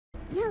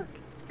Look,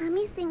 a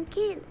missing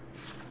kid.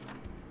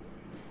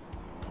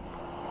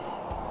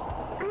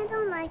 I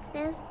don't like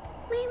this.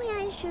 Maybe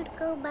I should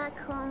go back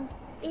home.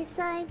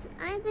 Besides,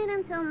 I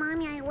didn't tell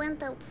Mommy I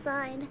went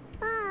outside.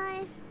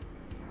 Bye.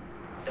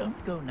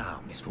 Don't go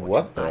now, Misfortune.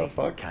 What the I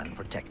fuck? can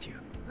protect you.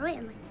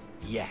 Really?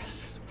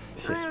 Yes.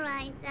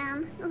 Alright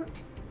then.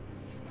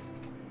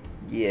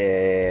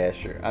 Yeah,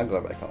 sure. I'm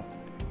going back home.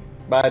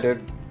 Bye, dude.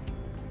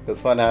 It was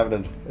fun having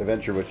an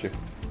adventure with you.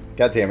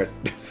 God damn it.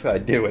 I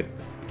do it.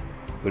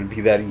 Wouldn't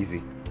be that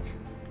easy.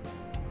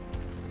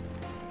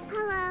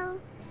 Hello.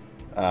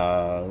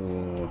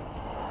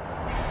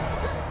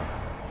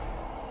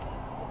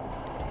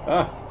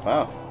 Ah,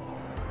 wow.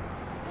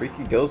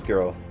 Freaky ghost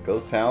girl.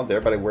 Ghost towns,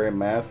 everybody wearing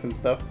masks and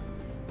stuff.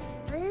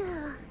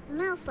 Ugh,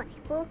 smells like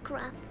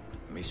bullcrap.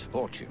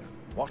 Misfortune,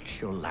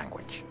 watch your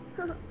language.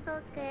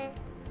 Okay.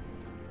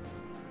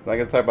 Am I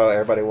gonna talk about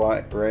everybody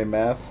wearing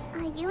masks? A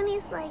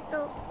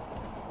unicycle.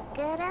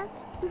 Get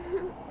it?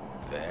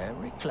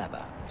 Very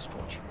clever,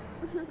 Misfortune.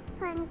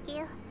 Thank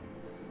you.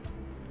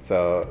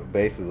 So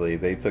basically,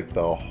 they took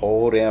the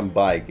whole damn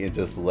bike and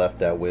just left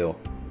that wheel.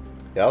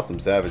 Y'all some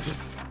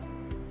savages.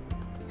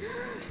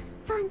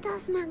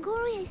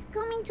 Phantasmagoria is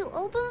coming to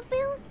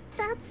Openfield?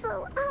 That's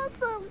so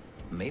awesome!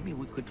 Maybe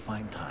we could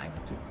find time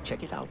to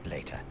check it out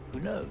later. Who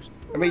knows?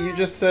 I mean, you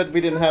just said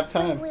we didn't have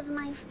time. With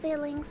my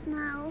feelings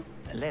now.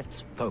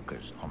 Let's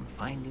focus on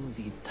finding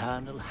the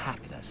eternal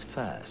happiness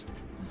first.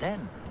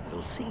 Then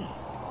we'll see.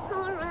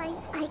 Alright,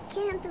 I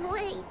can't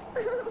wait.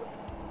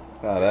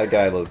 Oh, that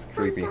guy looks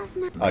creepy.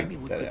 Maybe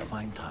we could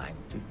find time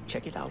to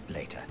check it out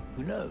later.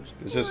 Who knows?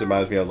 This just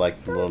reminds me of like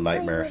some little Don't play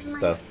nightmare with my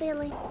stuff.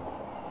 feeling.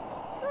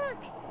 Look,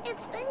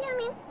 it's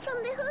Benjamin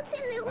from the Hoots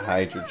in the Wood.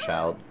 Hide your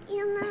child.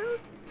 You know,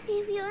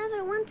 if you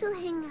ever want to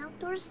hang out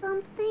or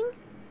something,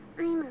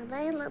 I'm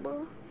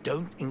available.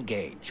 Don't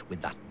engage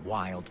with that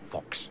wild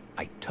fox.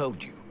 I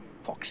told you,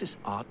 foxes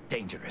are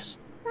dangerous.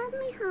 Let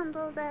me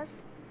handle this.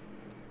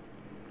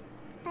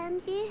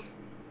 Benji,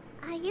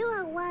 are you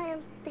a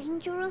wild,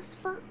 dangerous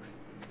fox?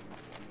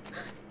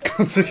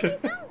 Benji,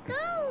 don't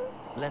go!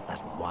 Let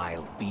that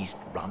wild beast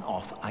run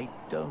off. I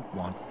don't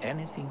want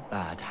anything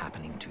bad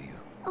happening to you.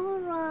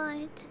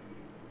 Alright.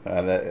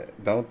 I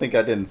don't think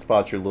I didn't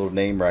spot your little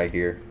name right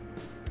here.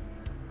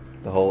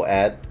 The whole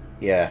ad?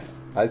 Yeah,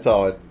 I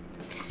saw it.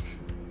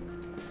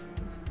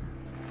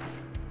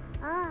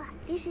 Ah,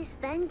 this is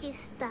Benji's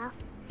stuff.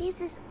 This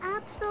is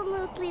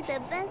absolutely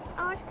the best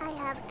art I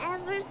have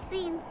ever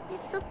seen.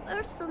 It's so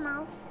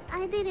personal.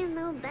 I didn't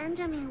know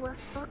Benjamin was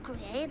so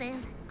creative.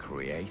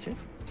 Creative?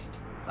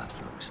 That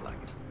looks like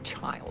a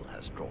child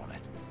has drawn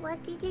it.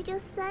 What did you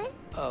just say?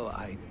 Oh,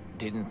 I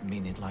didn't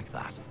mean it like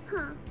that.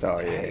 Huh. Oh,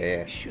 yeah,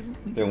 yeah. Shouldn't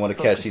we Didn't want to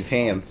focus catch these on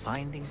hands.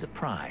 finding the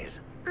prize?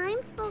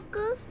 I'm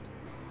focused.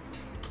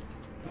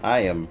 I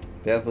am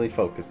definitely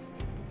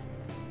focused.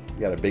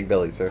 You got a big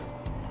belly, sir.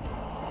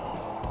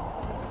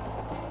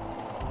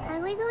 Are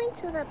we going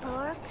to the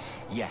park?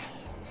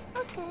 Yes.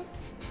 Okay.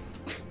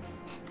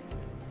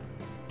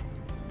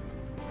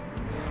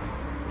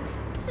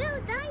 Slow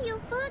down,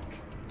 you fuck!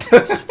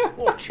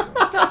 Fortune.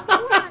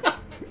 What?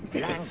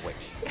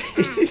 Language.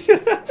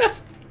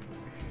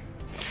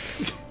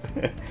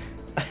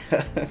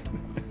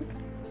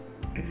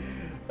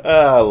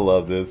 I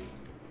love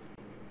this.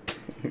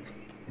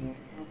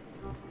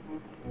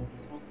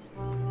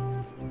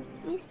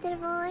 Mr.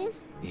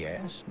 Voice,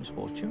 Yes,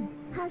 Misfortune?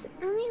 has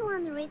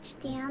anyone reached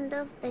the end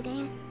of the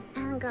game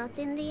and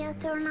gotten the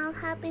eternal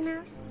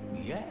happiness?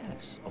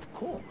 Yes, of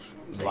course.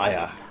 They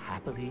Liar. lived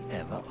happily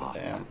ever after.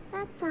 Damn.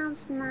 That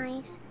sounds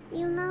nice.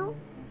 You know,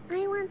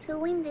 I want to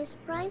win this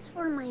prize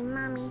for my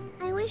mommy.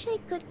 I wish I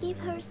could give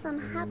her some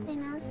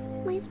happiness.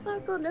 My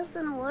sparkle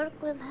doesn't work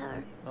with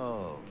her.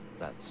 Oh,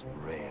 that's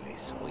really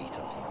sweet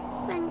of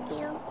you. Thank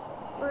you.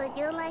 Would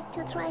you like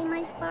to try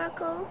my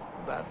sparkle?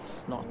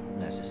 That's not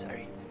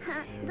necessary.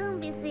 Ha, don't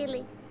be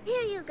silly.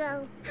 Here you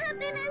go.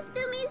 Happiness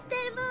to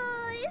Mr.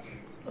 Voice!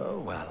 Oh,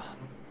 well,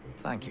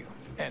 thank you.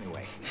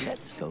 Anyway,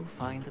 let's go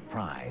find the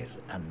prize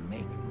and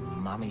make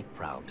Mommy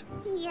proud.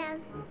 Yes.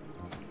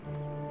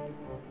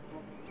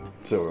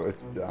 So,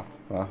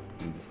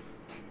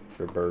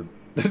 for a bird.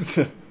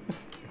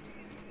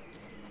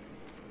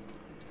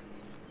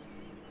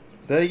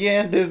 The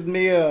end is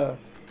near.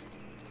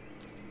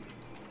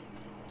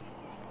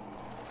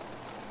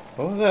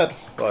 What was that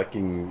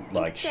fucking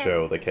like It says,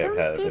 show that kept don't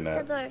having feed the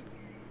that? birds.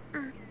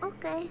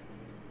 Okay.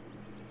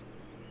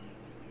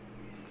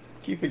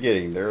 Keep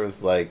forgetting there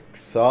was like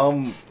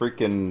some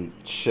freaking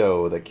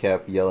show that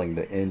kept yelling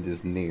the end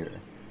is near.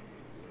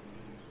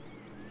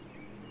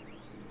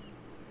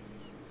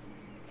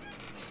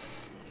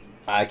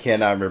 I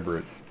cannot remember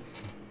it.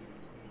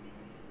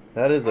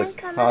 That is a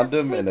There's lot of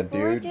condom and a sick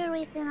dude. border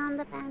written on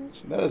the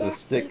bench. That is a Death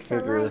stick is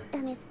figure. alive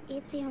and it's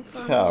eating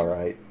from you.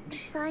 Alright.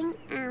 Sign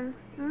Anne.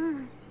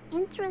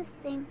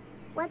 Interesting.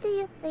 What do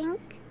you think?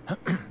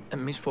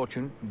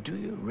 Misfortune, do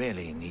you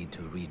really need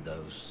to read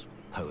those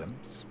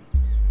poems?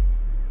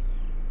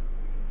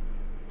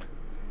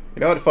 You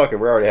know what? Fuck it.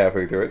 We're already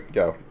halfway through it.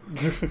 Go.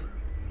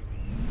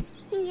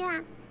 Yeah.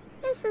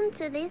 Listen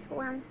to this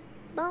one.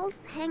 Both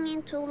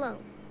hanging too low.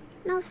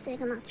 No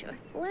signature.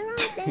 Where are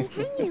they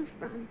hanging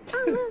from?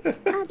 Oh look,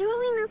 a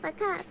drawing of a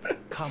cat.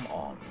 Come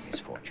on,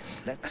 Misfortune.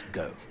 Let's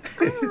go.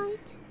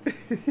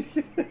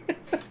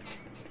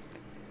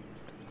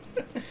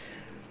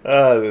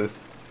 Alright.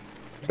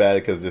 It's bad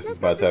because this is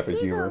Look my at the type of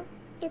humor.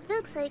 seagull. It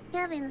looks like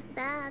Kevin's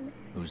dad.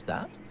 Who's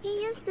that?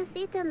 He used to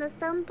sit in the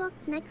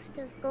sandbox next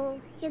to school.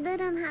 He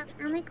didn't have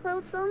any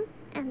clothes on,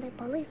 and the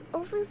police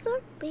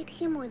officer beat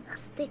him with a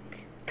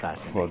stick.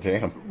 Classic. Well,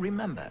 damn.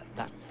 Remember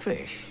that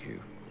fish you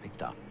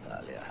picked up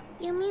earlier?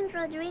 You mean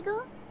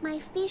Rodrigo? My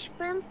fish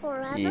friend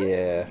forever?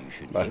 Yeah, You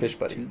should my give fish it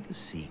buddy. to the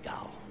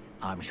seagull.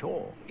 I'm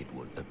sure it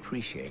would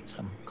appreciate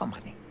some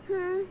company.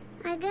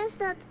 I guess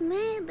that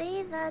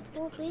maybe that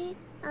will be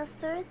a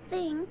fair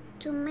thing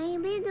to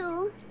maybe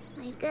do.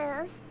 I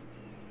guess.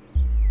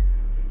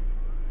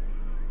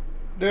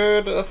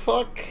 Dude,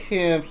 fuck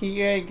him.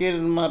 He ain't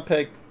getting my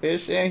pet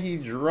fish and he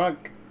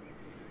drunk.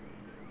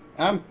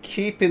 I'm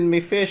keeping me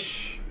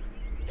fish.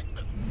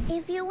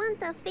 If you want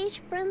a fish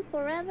friend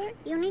forever,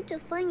 you need to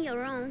find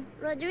your own.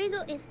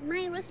 Rodrigo is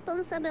my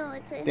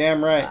responsibility.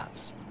 Damn right.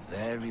 That's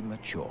very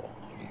mature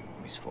of you,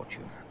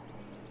 Misfortune.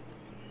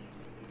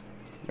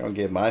 Don't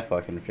get my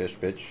fucking fish,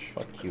 bitch.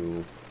 Fuck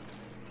you.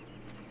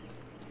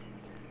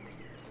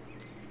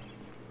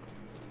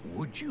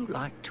 Would you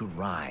like to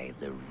ride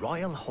the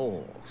royal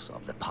horse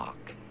of the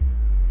park?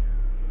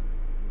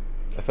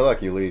 I feel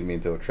like you lead me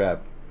into a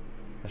trap.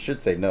 I should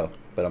say no,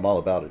 but I'm all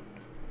about it.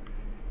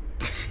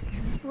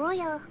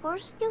 Royal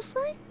horse, you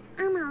say?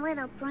 I'm a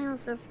little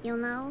princess, you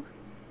know.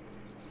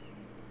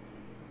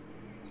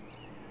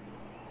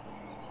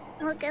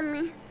 Look at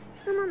me.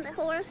 I'm on the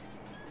horse.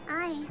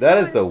 That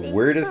is the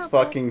weirdest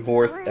fucking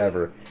horse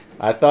ever.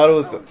 I thought it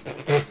was...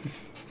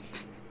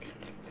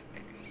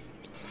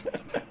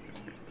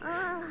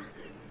 That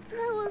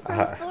was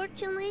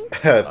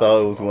unfortunate. I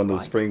thought it was one of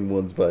those spring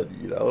ones, but,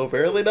 you know,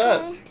 apparently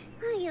not.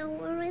 Are you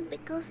worried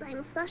because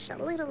I'm such a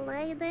little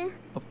lady?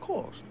 Of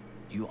course.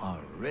 You are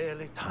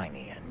really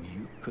tiny and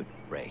you could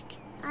break.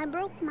 I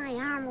broke my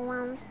arm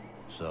once.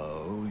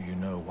 So you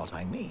know what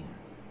I mean.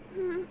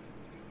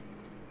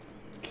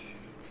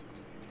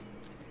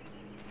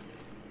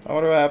 I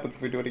wonder what happens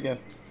if we do it again.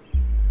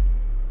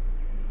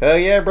 Hell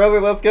yeah, brother,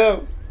 let's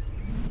go.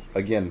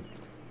 Again.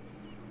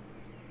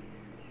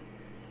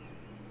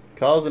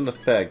 Cause and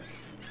effect.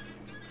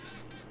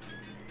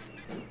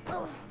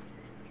 Oh.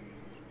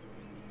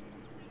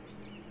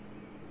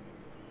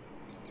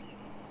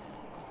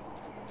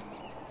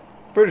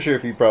 Pretty sure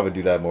if you probably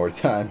do that more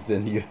times,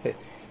 then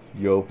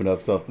you open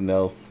up something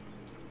else.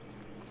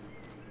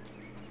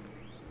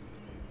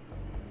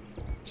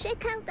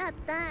 Check out that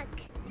duck.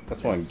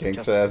 That's one Let's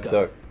gangster ass just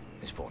go. duck.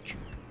 Misfortune.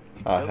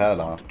 You Oh, don't hell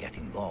want no. to get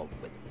involved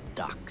with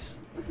ducks.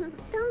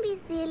 Don't be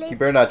silly. You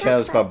better not Ducks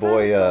challenge my are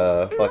boy,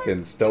 adorable. fucking And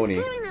look, Stony.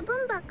 he's carrying a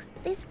boombox.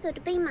 This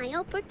could be my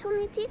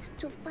opportunity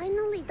to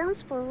finally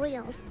dance for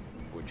real.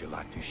 Would you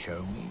like to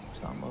show me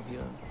some of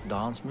your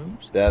dance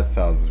moves? That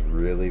sounds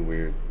really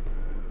weird.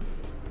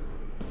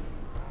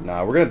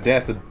 Nah, we're gonna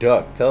dance a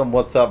duck. Tell him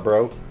what's up,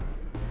 bro.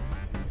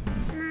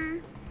 Nah,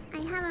 I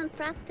haven't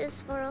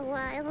practiced for a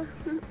while.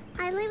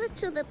 I leave it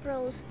to the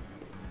pros.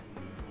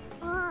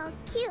 Oh,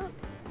 cute.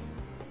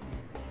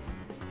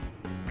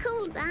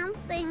 Cool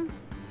dancing.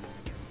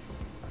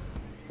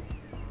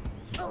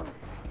 Oh,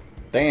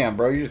 Damn,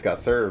 bro, you just got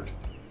served.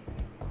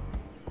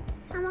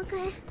 I'm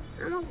okay.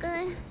 I'm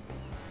okay.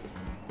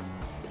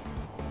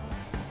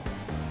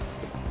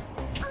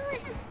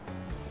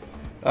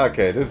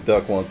 Okay, this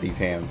duck wants these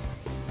hands.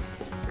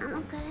 I'm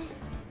okay.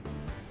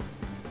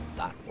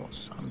 That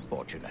was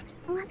unfortunate.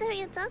 What are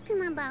you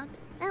talking about?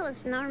 That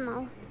was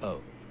normal. Oh,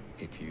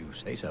 if you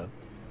say so.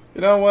 You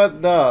know what?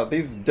 No,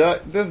 this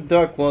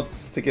duck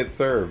wants to get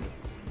served.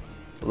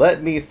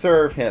 Let me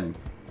serve him.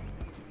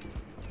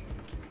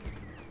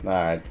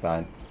 Alright,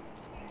 fine.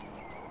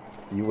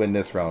 You win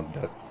this round,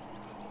 duck.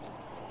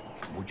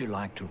 Would you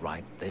like to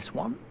ride this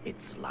one?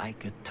 It's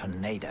like a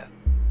tornado.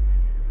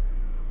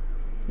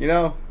 You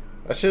know,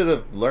 I should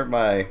have learned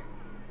my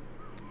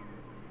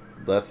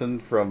lesson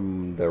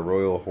from the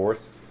royal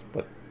horse,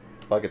 but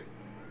fuck it.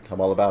 I'm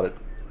all about it.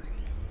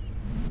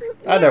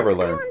 I never I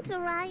learned. want to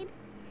ride.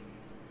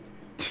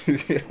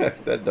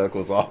 That duck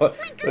was all.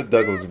 That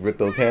duck was with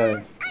those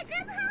hands. I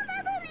can't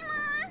hold it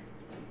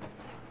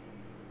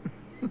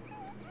anymore.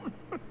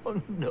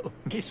 Oh no,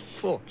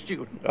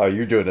 Misfortune. Oh,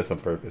 you're doing this on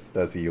purpose.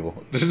 That's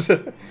evil.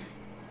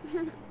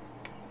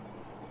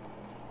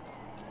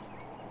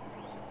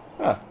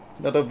 Huh,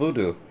 another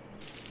voodoo.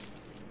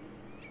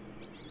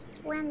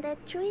 When the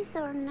trees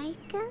are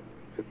naked,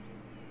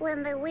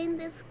 when the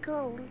wind is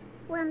cold,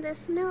 when the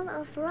smell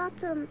of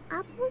rotten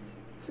apples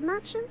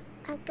smashes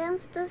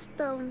against the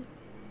stone.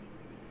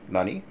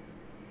 Nani?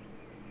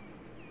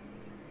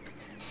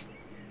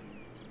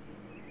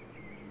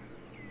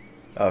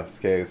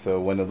 Okay, so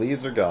when the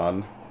leaves are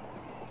gone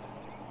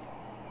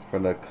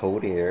from the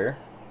cold air.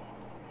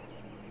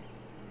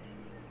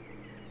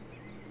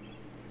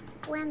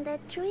 When the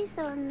trees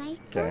are naked,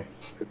 Okay.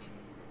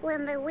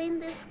 When the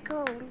wind is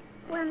cold,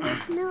 when the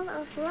smell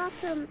of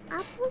rotten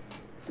apples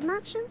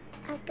smashes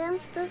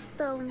against the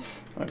stone.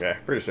 Okay,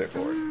 pretty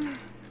straightforward.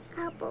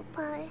 Apple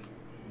pie.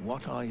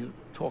 What are you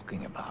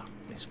talking about,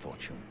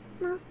 Misfortune?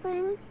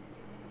 Nothing.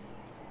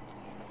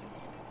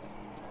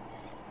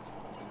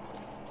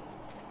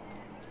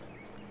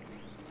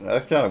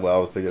 That's kind of what I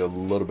was thinking, a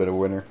little bit of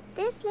winter.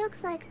 This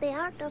looks like the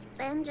art of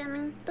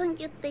Benjamin, don't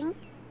you think?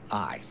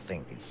 I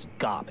think it's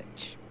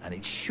garbage, and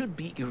it should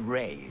be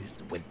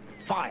erased with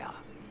fire.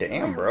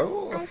 Damn,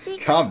 Well, bro. I see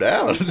Calm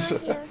down. Carpenter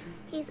here.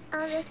 He's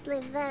obviously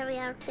very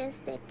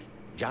artistic.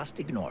 Just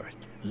ignore it.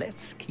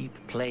 Let's keep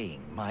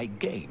playing my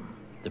game.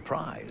 The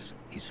prize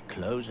is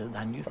closer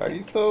than you Why are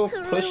think. you so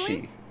Really?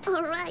 pushy?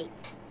 All right.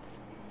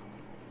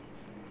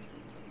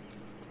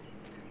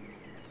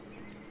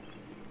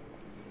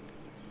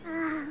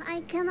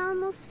 I can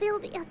almost feel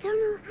the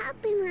eternal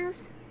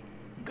happiness.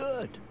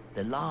 Good.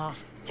 The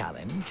last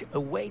challenge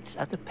awaits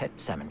at the pet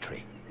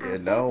cemetery. You A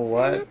know pet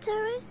what?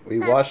 cemetery? We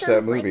watched that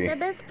sounds like movie, the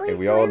best place and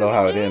we to all end know the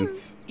how it game.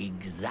 ends.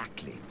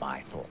 Exactly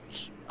my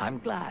thoughts. I'm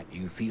glad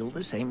you feel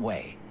the same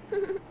way.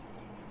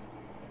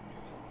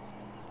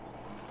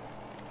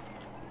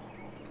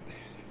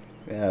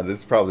 Yeah, this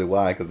is probably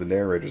why, because the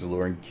narrator's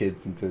luring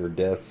kids into their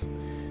deaths.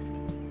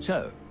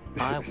 So,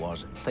 I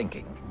was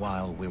thinking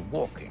while we're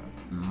walking,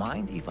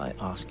 mind if I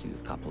ask you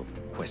a couple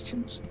of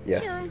questions?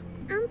 Yes, Sure,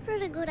 I'm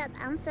pretty good at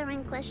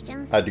answering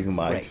questions. I do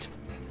mind. Great.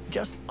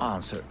 Just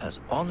answer as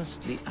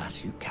honestly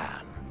as you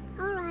can.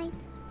 All right.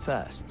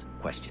 First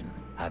question.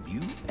 Have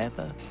you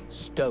ever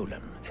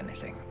stolen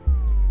anything?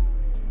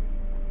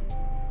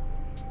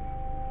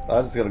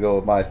 I'm just gonna go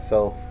with my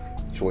self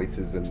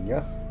choices, and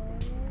yes.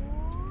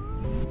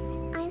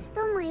 I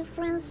stole my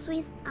friend's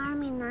Swiss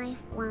Army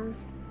knife once.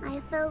 I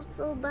felt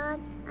so bad,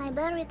 I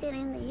buried it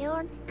in the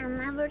yard and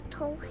never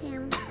told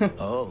him.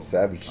 Oh,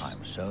 Savage.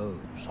 I'm so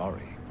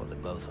sorry for the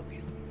both of you.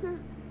 Hmm.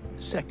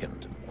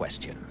 Second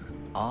question.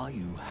 Are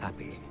you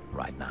happy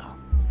right now?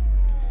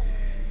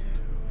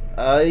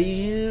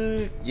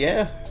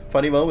 Yeah.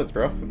 Funny moments,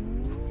 bro.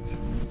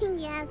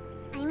 Yes,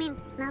 I mean,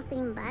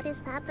 nothing bad is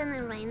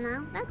happening right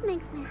now. That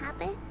makes me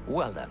happy.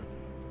 Well then,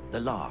 the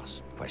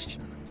last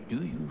question. Do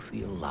you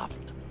feel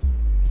loved?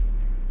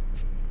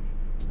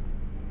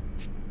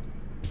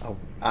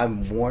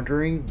 I'm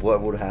wondering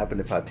what would happen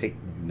if I picked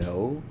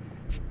no,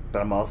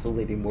 but I'm also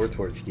leaning more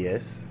towards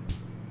yes.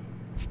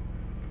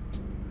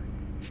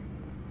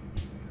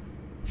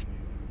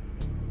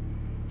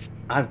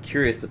 I'm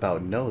curious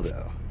about no,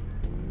 though.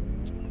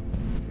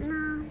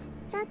 No,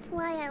 that's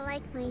why I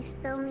like my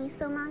Stony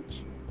so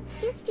much.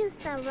 He's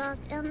just a rock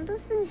and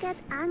doesn't get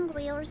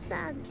angry or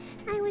sad.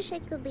 I wish I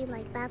could be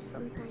like that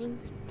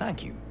sometimes.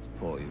 Thank you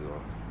for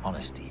your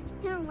honesty.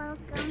 You're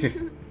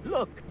welcome.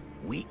 Look,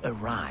 we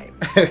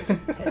arrived at the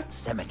pet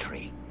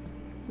cemetery.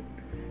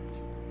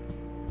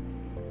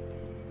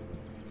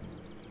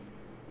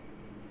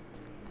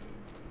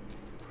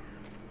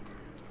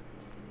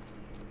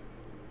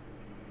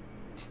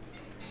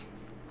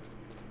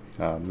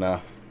 Oh,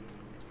 no.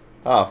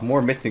 Ah,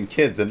 more missing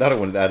kids. Another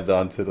one added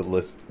on to the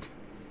list.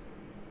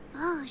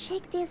 Oh,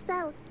 check this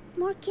out.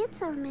 More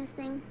kids are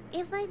missing.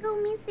 If I go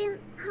missing,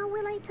 how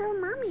will I tell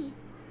Mommy?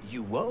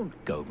 You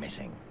won't go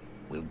missing.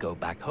 We'll go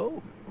back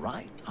home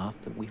right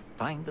after we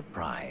find the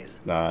prize.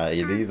 Nah,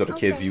 these are the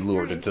kids okay, you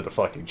lured nice. into the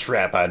fucking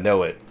trap. I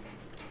know it.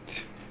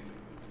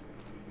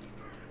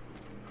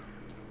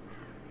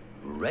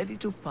 Ready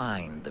to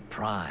find the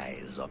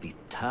prize of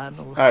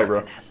eternal Hi, bro.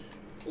 happiness.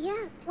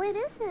 Yes, what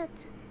is it?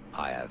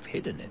 I have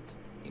hidden it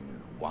in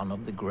one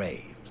of the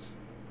graves.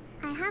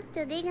 I have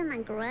to dig in a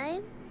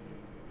grave?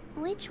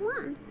 Which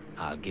one?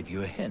 I'll give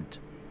you a hint.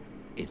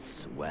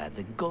 It's where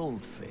the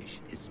goldfish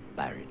is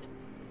buried.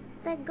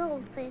 The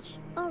goldfish.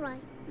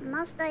 Alright.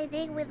 Must I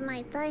dig with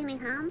my tiny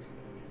hands?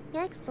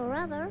 Yikes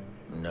forever.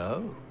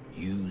 No,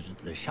 use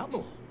the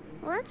shovel.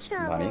 What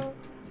shovel?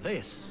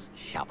 This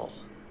shovel.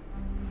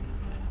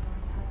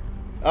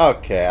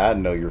 Okay, I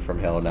know you're from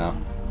hell now.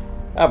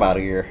 I'm out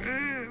of here.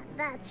 Ah,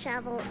 that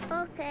shovel.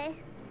 Okay.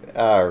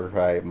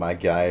 Alright, my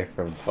guy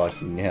from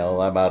fucking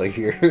hell. I'm out of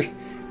here.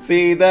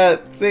 See,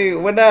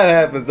 when that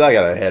happens, I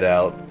gotta head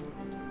out.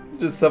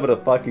 Just summon a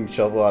fucking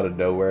shovel out of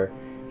nowhere.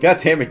 God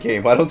damn it,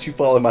 game. Why don't you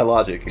follow my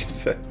logic?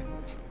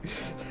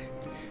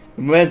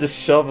 Man, just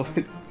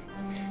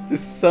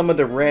summoned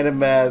a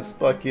random ass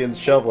fucking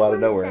shovel out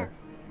of This one nowhere.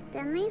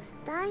 says, Denise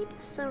died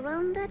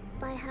surrounded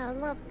by her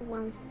loved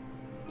ones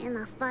in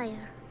a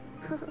fire.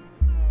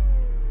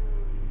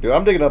 Dude,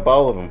 I'm digging up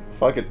all of them.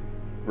 Fuck it.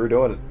 We're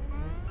doing it.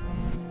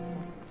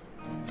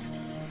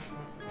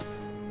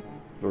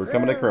 We're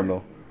becoming a Ugh.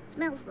 criminal.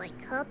 Smells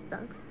like hot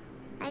dogs.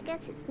 I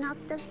guess it's not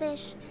the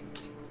fish.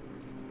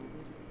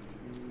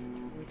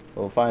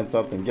 We'll find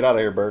something. Get out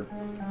of here, bird.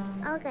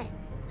 Okay,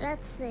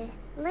 let's see.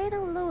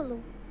 Little Lulu,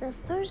 the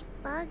first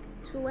bug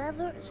to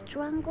ever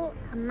strangle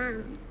a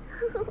man.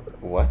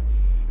 What?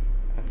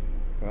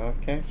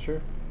 Okay,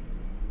 sure.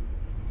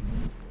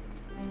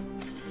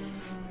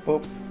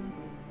 Boop.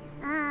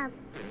 Ah,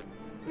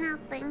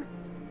 nothing.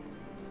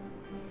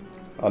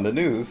 On the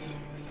news,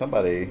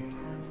 somebody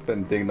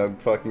been digging up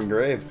fucking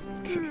graves.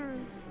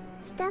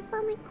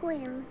 Stephanie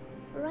Quinn,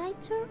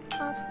 writer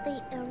of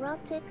the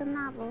erotic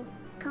novel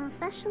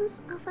Confessions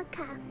of a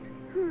Cat.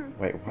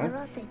 Wait, what?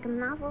 Erotic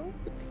novel?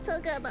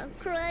 Talk about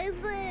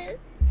crazy.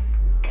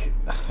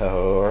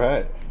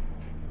 Alright.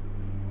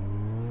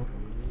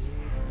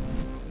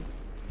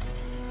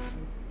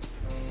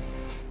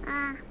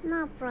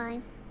 No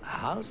prize.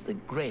 How's the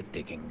grave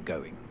digging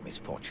going,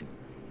 Misfortune?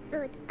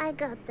 Good, I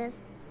got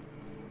this.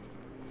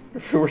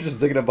 We're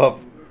just digging up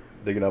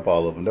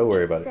all of them. Don't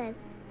worry about it. Says,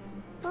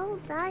 Paul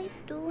died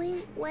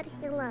doing what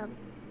he loved.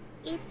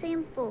 It's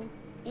simple.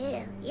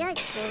 Ew,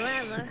 yikes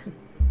forever.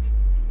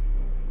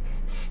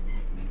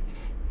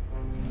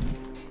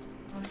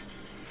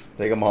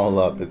 Dig them all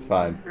up. It's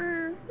fine.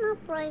 No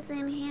prize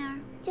in here.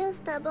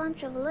 Just a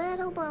bunch of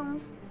little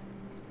bones.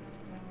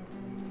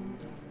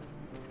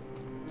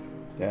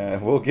 Yeah,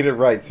 we'll get it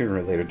right sooner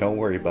or later. Don't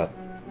worry about it.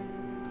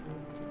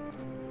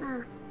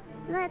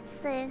 Let's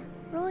see.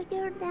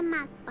 Roger the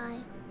Magpie.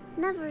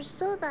 Never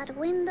saw that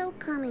window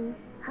coming.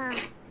 I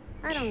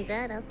don't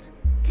get it.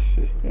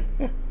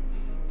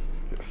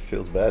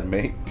 Feels bad,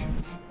 mate.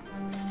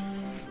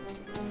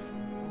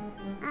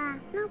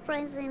 No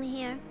prize in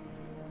here.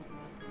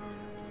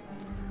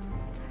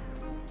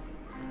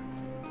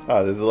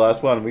 Oh, this is the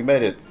last one. We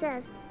made it. It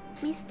says,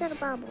 Mr.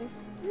 Bubbles.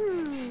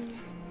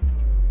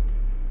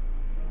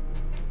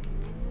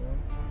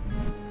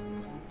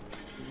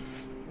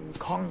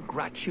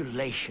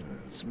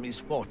 Congratulations,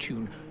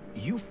 Misfortune.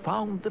 You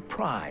found the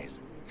prize.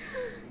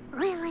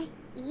 Really?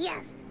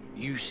 Yes.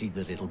 You see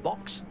the little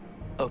box?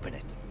 Open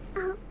it.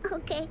 Oh,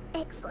 okay.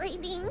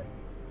 Exciting.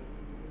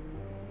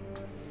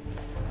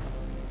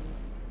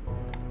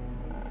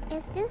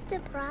 Is this the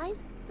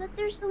prize? But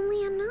there's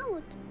only a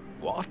note.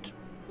 What?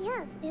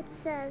 Yes, it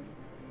says,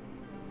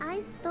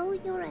 I stole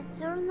your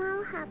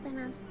eternal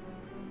happiness.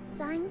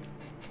 Signed,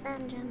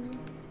 Benjamin.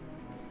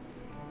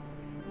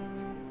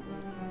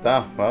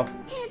 Ah, well.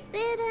 It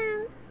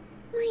didn't.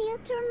 My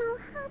eternal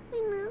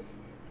happiness.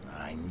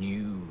 I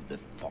knew the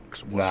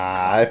fox was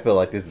Nah, I feel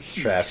like this is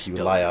He trap, you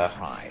stole liar. the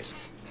prize.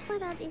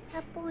 What a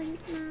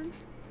disappointment.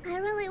 I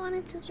really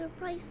wanted to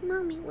surprise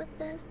Mommy with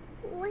this.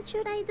 What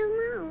should I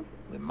do now?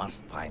 We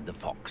must find the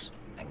fox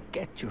and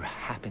get your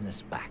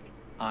happiness back.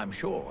 I'm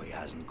sure he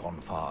hasn't gone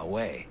far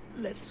away.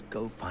 Let's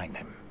go find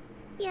him.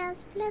 Yes,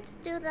 let's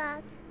do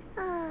that.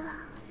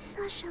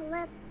 Such a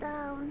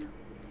letdown.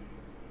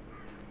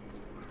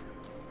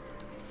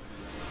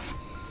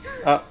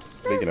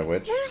 Speaking of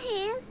which. There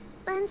he is.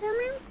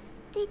 Benjamin,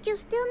 did you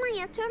steal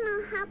my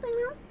eternal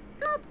happiness?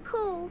 Not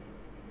cool.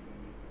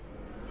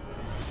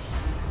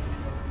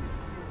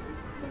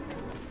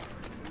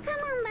 Come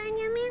on,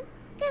 Benjamin.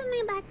 Give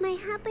me back my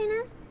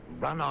happiness.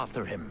 Run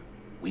after him.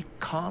 We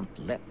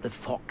can't let the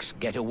fox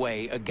get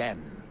away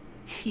again.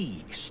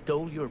 He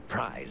stole your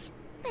prize.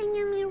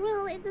 Benjamin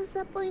really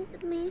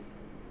disappointed me.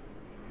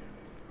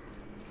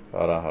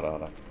 Hold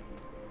on.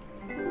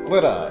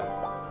 Split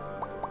eye.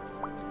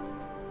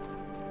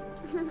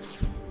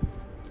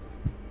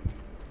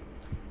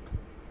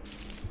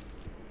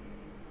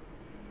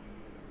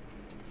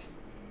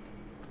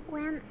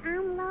 When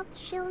unloved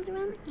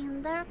children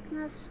in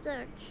darkness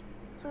search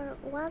for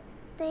what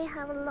they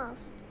have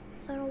lost,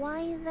 for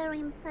why they're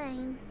in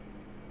pain.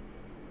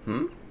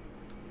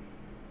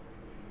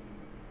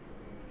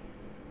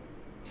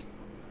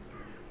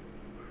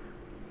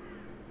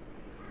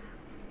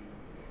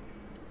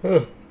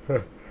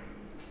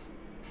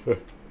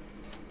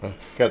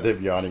 Got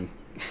them yawning.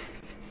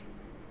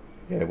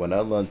 Yeah, when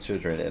unloved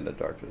children in the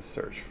darkness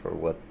search for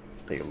what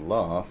they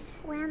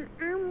lost. When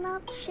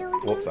unloved children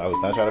Whoops, I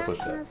was not in trying to push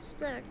that. darkness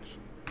search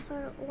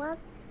for what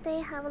they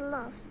have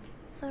lost,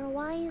 for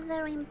why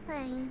they're in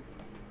pain.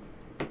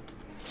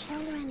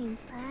 Children in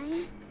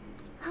pain?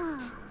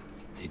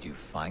 Did you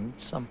find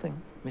something,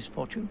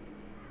 Misfortune?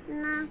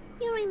 Nah,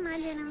 you're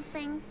imagining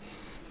things.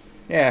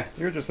 Yeah,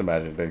 you're just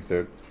imagining things,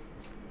 dude.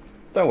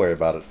 Don't worry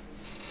about it.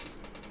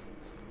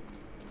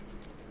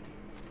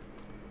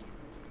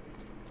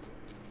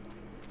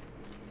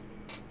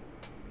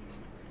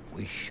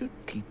 We should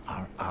keep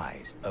our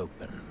eyes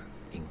open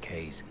in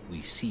case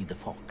we see the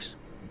fox.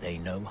 They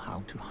know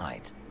how to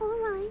hide. All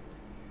right.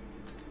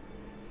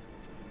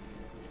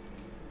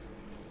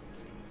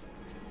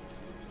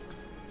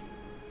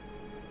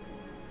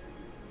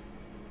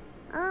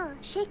 Oh,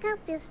 check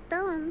out this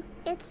stone.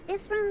 It's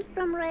different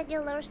from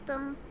regular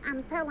stones,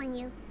 I'm telling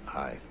you.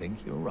 I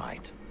think you're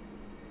right.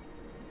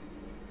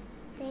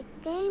 The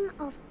game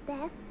of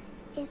death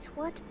is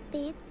what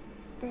feeds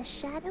the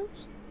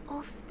shadows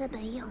of the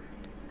beyond.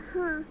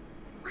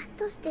 What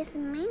does this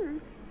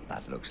mean?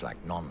 That looks like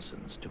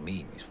nonsense to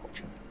me,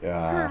 Misfortune.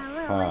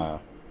 Yeah.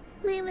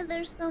 Really? Maybe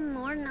there's some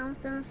more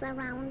nonsense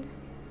around.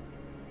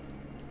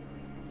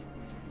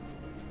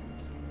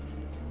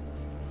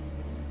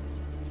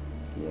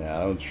 Yeah, I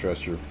don't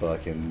trust your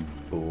fucking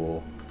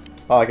fool.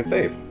 Oh, I can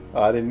save.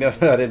 Oh, I didn't know.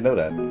 I didn't know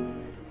that.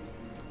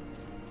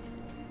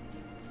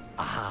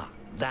 Aha,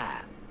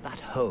 there. That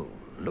hole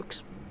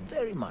looks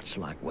very much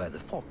like where the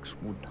fox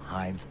would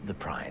hide the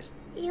prize.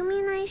 You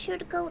mean I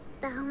should go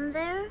down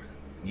there?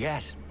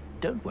 Yes,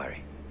 don't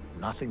worry.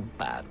 Nothing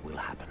bad will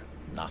happen.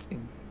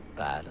 Nothing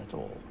bad at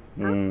all.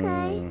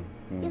 Okay.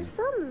 You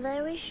sound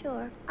very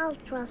sure. I'll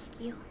trust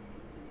you.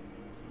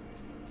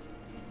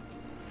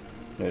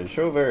 You're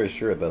so very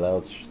sure that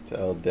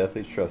I'll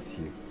definitely trust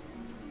you.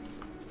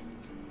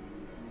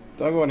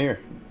 Don't go in here.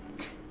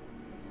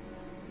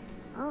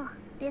 Oh,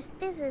 this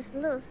piece is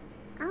loose.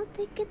 I'll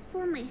take it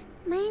for me.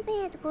 Maybe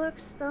it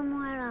works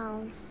somewhere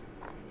else.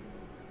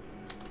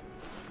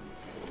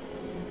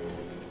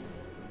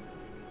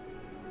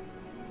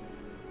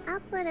 I'll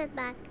put it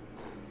back.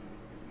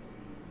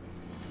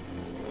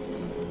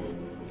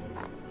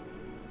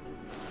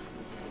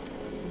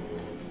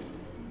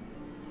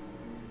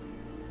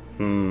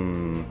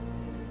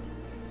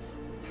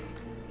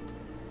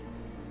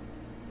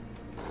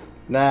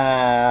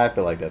 Nah, I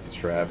feel like that's a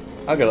trap.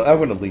 I'm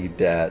gonna leave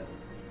that.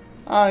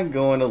 I'm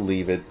going to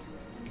leave it.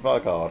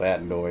 Fuck all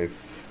that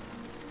noise.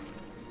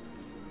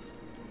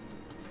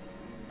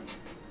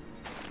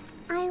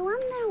 I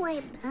wonder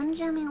why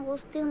Benjamin will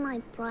steal my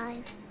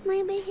prize.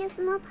 Maybe he's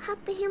not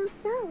happy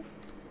himself.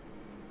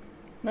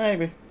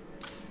 Maybe.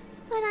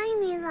 But I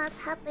need that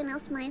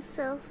happiness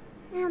myself.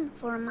 And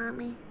for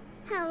Mommy.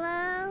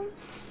 Hello?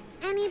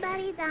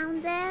 Anybody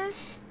down there?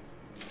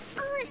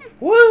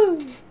 Woo!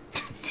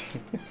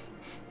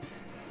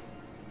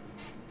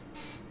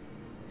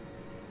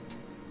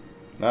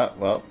 Ah,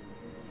 well.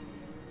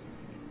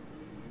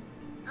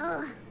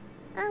 Oh,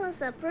 that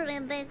was a pretty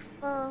big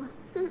fall.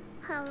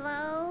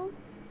 Hello?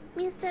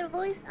 Mr.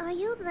 Voice, are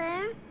you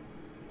there?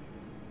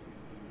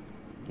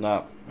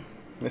 No.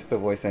 Mr.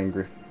 Voice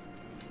angry.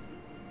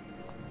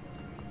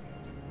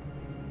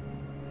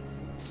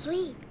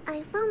 Sweet,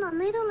 I found a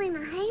needle in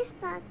a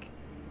haystack.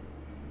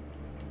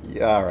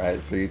 Yeah,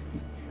 alright, so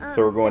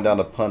we're going down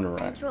the pun I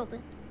run. dropped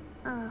it.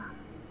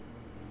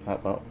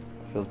 Well,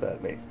 feels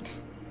bad, mate.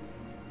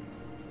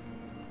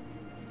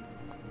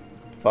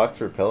 Fox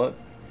repellent?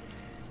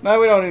 No,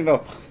 we don't need no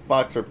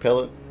fox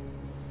repellent.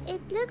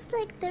 It looks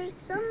like there's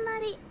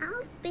somebody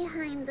else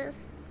behind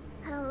us.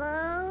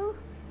 Hello?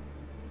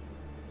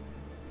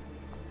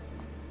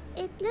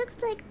 It looks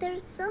like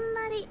there's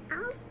somebody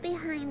else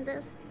behind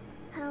us.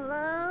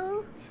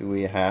 Hello? Do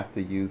we have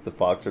to use the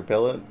fox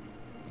repellent?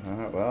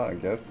 Well, I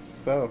guess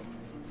so.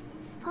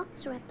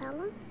 Fox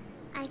repellent?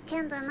 I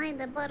can't deny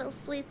the bottle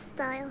sweet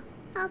style.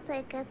 I'll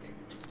take it.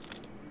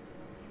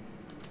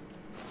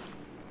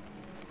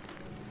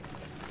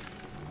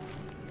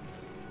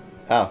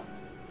 Oh.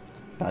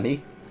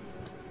 Honey?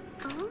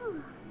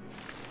 Oh.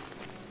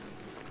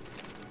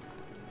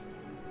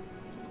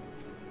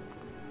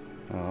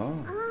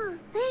 Oh. Oh,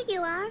 there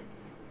you are.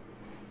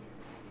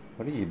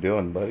 What are you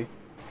doing, buddy?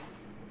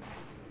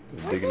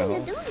 Just What digging a are you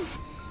hole? doing,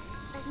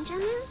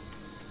 Benjamin?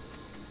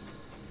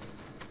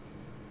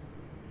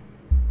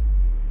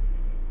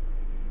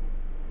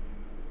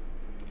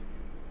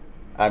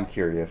 I'm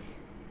curious.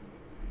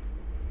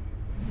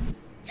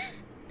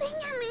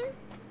 Benjamin!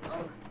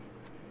 Oh.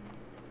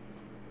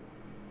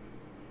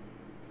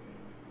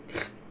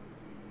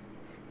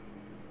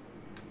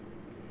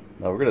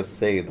 No, we're gonna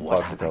save the What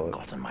fox have I repellent.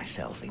 gotten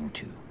myself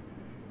into?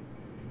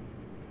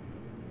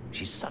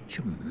 She's such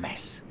a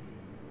mess.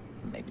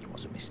 Maybe it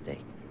was a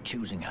mistake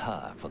choosing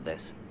her for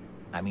this.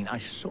 I mean, I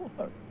saw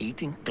her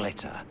eating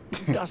glitter.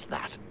 Who does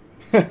that?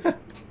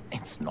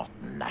 It's not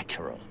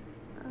natural.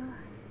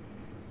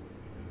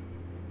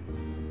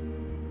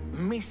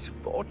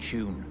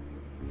 Misfortune.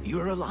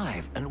 You're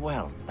alive and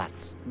well.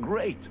 That's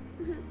great.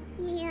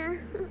 Yeah.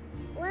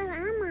 Where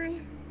am I?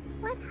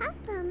 What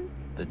happened?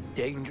 The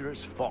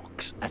dangerous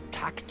fox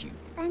attacked you.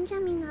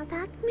 Benjamin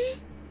attacked me?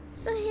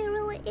 So he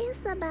really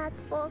is a bad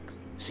fox.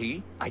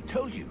 See? I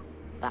told you.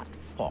 That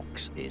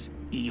fox is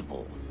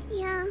evil.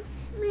 Yeah,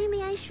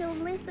 maybe I should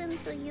listen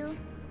to you.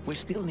 We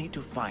still need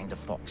to find the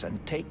fox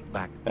and take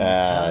back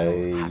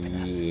eternal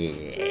happiness.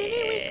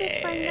 Maybe we could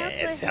find out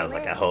where Sounds he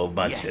like a lives. whole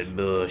bunch Yes. of Give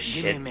me a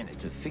bullshit. minute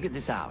to figure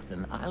this out,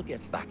 and I'll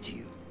get back to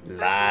you. I'll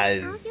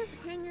Lies.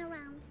 just hang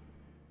around.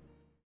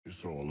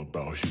 It's all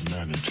about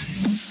humanity.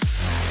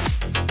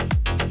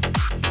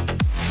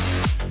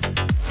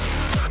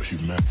 About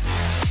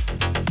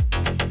humanity.